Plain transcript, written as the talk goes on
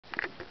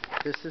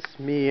This is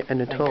me and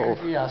Natole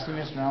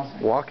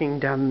walking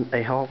down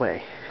a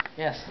hallway.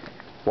 Yes.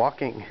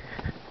 Walking.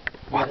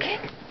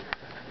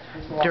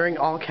 During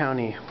All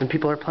County, when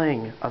people are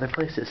playing other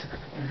places.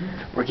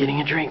 We're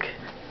getting a drink.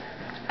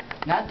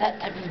 Not that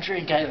type of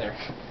drink either.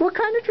 What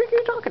kind of drink are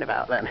you talking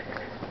about then?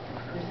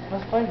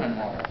 It's vitamin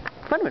water.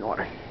 Vitamin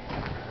water.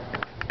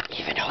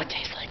 Even though it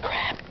tastes like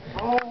crap.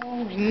 Oh.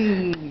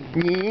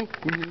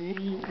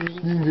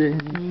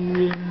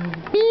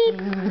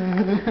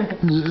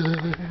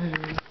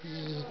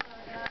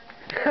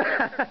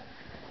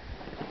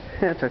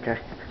 That's okay.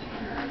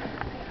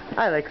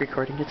 I like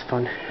recording, it's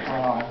fun. Oh,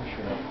 I'm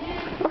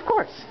sure. Of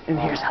course. And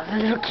here's all the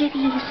little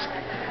kitties.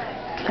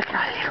 Look at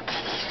all the little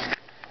kitties.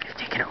 They've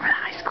taken over the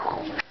high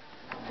school.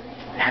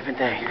 Haven't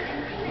they?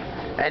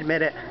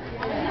 Admit it.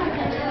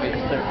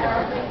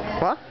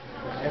 What?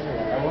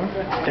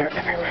 They're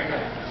everywhere.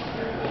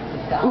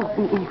 Ooh,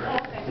 ooh, ooh.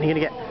 What are you gonna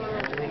get?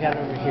 What do they got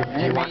over here?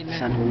 Do you want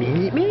some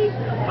meat? No,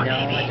 I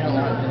don't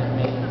want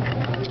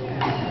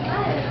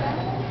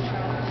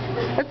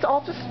it's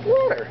all just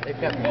water. They've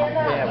got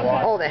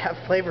water. Oh, they have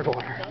flavored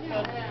water.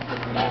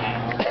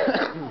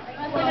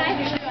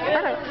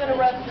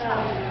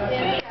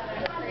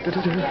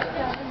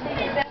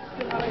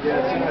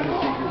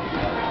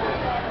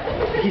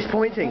 He's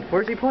pointing.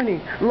 Where's he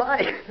pointing?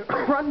 Line!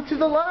 Run to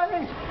the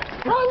line!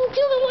 Run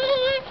to the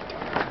line!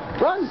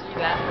 Run! See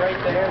that right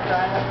there,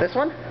 China? This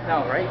one?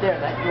 No, right there,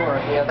 that door.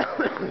 Yeah,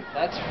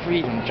 that's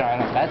freedom,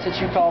 China. That's what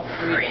you call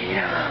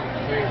freedom.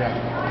 Freedom.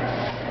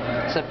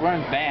 Except we're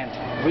in band.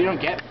 We don't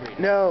get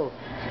freedom. No.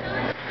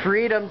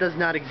 Freedom does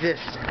not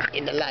exist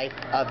in the life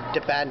of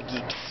the band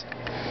geeks.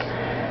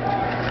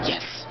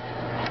 Yes.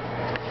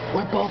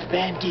 We're both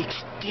band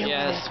geeks. Deal with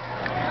it.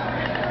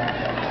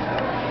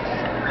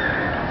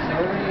 So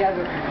what do you guys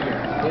over here?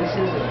 This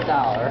is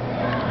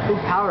 $1. Ooh,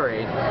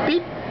 Powerade.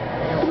 Beep. I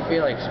don't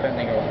feel like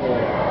spending a whole...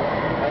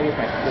 I'll use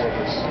my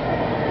quarters.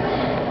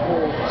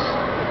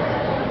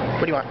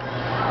 What do you want?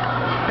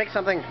 Pick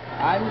something.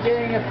 I'm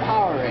getting a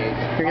Powerade.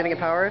 You're getting a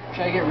Powerade?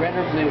 Should I get red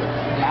or blue?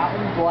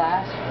 Mountain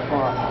Blast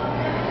or...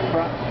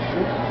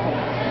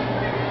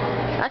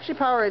 Actually,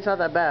 Powerade's not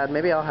that bad.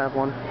 Maybe I'll have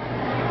one.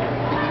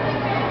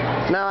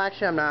 No,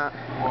 actually, I'm not.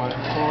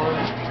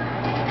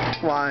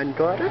 1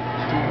 quarter.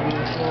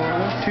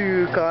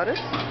 2 quarters.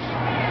 3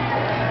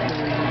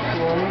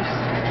 quarters.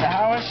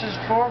 How much does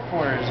 4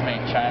 quarters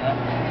make, China?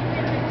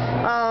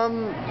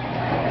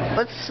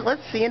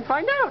 Let's see and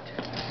find out.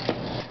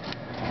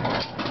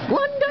 $1.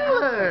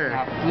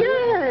 Blue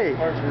Yay!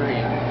 or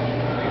green?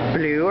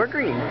 Blue or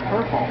green?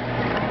 Purple.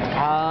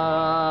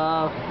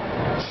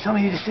 So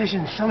many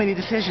decisions. So many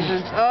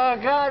decisions. Oh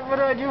God! What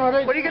do I do? What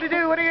are you gonna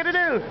do? What are you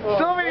gonna do?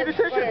 So many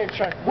decisions.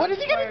 What is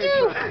he gonna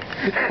do?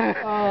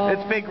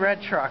 It's big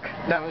red truck,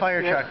 not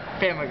fire truck.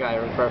 Family Guy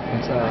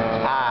reference.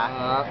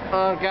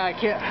 Oh God! I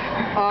can't.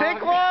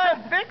 Pick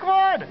one. Pick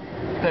one.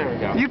 There we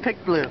go. You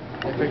picked blue.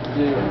 I picked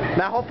blue.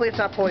 Now hopefully it's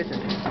not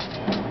poisoned.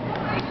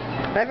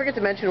 Did I forget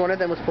to mention one of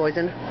them was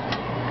poisoned?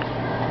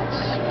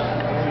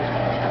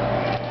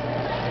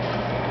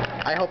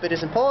 I hope it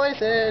isn't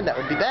poisoned. That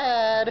would be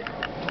bad.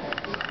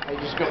 I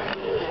just go.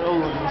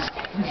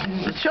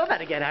 Let's show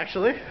that again,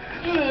 actually.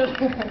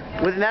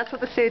 Well, that's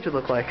what the stage would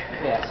look like.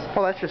 Yes.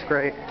 Oh, that's just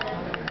great.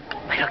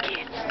 Little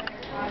kids.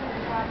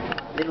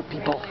 Little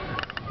people.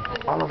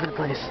 All over the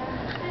place.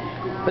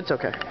 But it's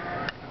okay.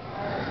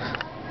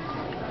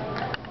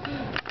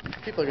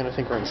 People are going to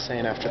think we're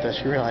insane after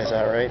this. You realize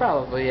that, right?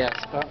 Probably yes.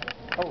 But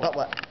But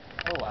what?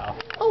 oh wow.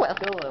 Oh well.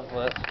 Still live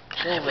with.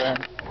 Still win.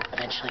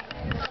 Eventually.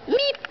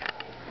 Leap!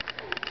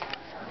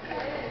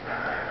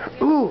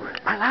 Ooh,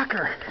 my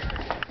locker.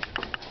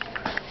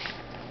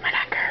 My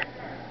locker.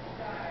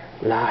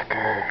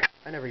 Locker.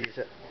 I never use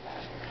it.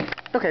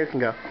 Okay, we can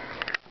go.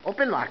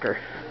 Open locker.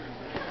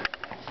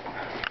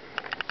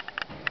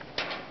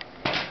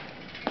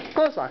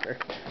 Close locker.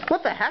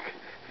 What the heck?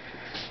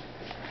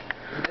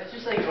 Did that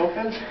just like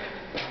open?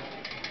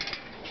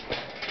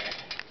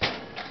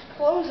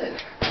 Close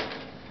it.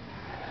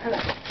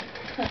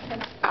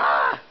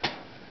 Ah!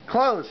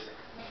 Close.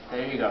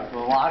 There you go. The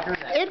locker.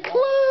 It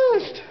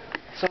closed!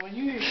 So when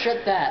you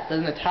shut that,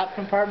 doesn't the top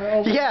compartment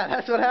open? Yeah,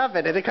 that's what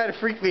happened, and it kind of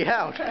freaked me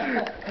out.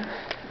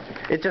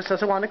 It just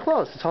doesn't want to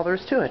close. That's all there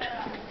is to it.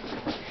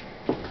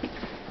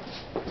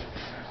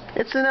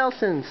 It's the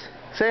Nelsons.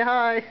 Say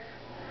hi.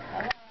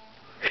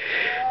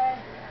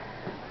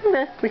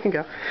 Okay, we can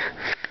go.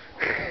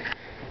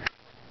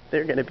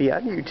 They're going to be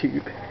on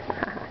YouTube.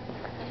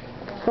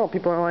 Oh,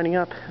 people are lining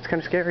up. It's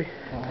kind of scary.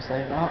 Almost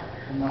like, oh,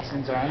 the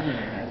Nelsons are on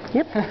here.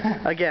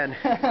 Yep. Again.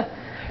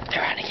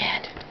 They're on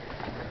again.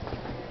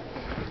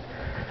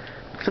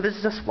 So this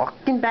is us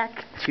walking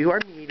back to our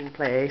meeting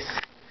place.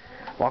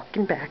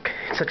 Walking back.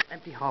 Such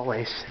empty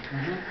hallways.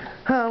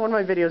 One of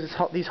my videos is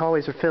these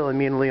hallways are filled and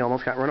me and Lee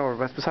almost got run over, but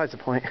that's besides the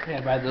point.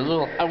 Yeah, by the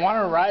little... I want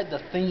to ride the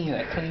thingy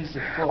that cleans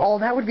the floor. Oh,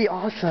 that would be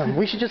awesome.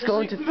 We should just go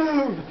into...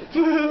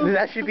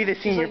 That should be the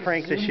senior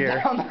prank this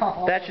year.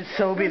 That should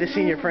so be the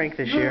senior prank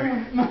this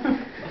year.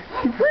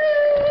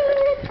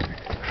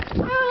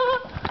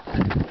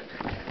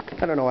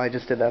 I don't know why I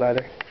just did that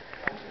either.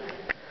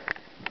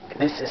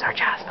 This is our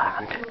jazz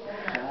pond.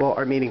 Well,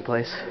 our meeting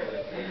place.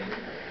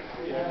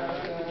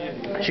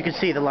 As you can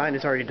see, the line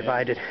is already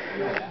divided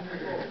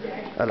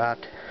a lot.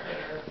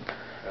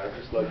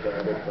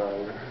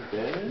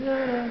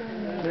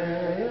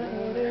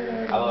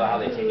 I love how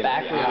they take it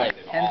back with like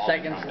 10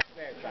 seconds to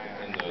spare.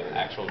 In the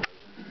actual.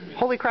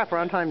 Holy crap, we're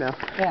on time now.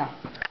 Yeah.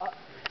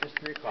 Just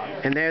 3 o'clock.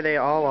 And there they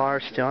all are,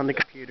 still on the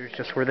computers,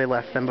 just where they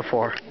left them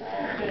before.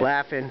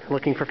 Laughing,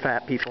 looking for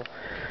fat people.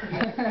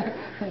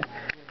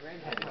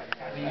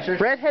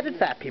 Red-headed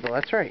fat people,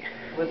 that's right.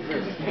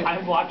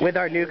 With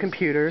our new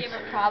computers. Do you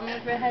have a problem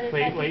with redheaded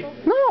fat people?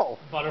 No!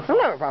 Butterfly. I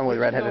don't have a problem with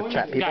red-headed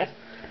fat people. Guys,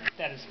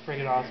 that is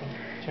freaking awesome.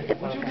 Check it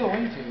out. What'd you go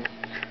into?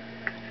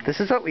 This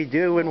is what we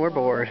do when we're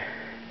bored.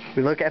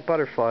 We look at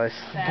butterflies.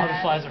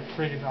 Butterflies are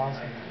freaking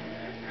awesome.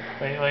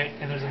 Wait,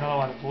 and there's another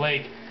one.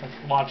 Lake. Let's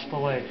watch the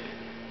lake.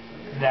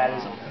 That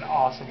is an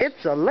awesome.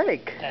 It's a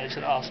lake. That is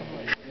an awesome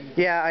lake.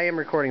 Yeah, I am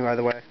recording, by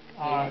the way.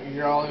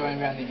 You're all going to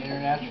be on the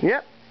internet?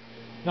 Yep.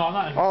 No, I'm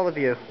not. All of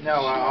you. No,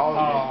 all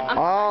of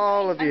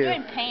All of you.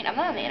 I'm doing paint. I'm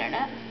not on the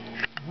internet.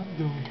 I'm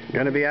doing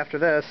Gonna be after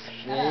this.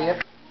 you.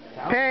 Yep.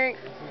 Paint.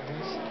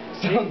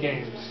 Paint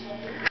games.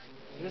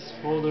 This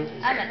folder is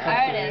I'm an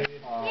artist.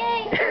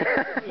 Yay!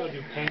 We're gonna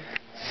do paint.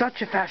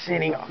 Such a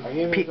fascinating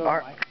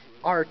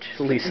art,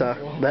 Lisa.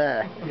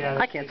 Bleh. Yeah,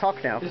 I can't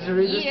talk now. Is the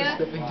reason Yeah.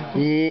 slipping to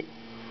Yeah.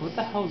 What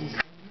the hell is this?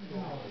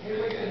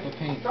 the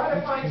paint? Try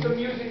to find some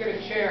music in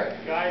a chair.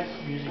 Guys,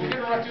 music. We're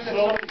gonna run through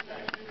that.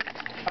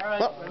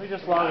 Alright, Well, let me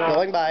just log out.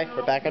 going by.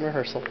 We're back on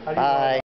rehearsal. Bye.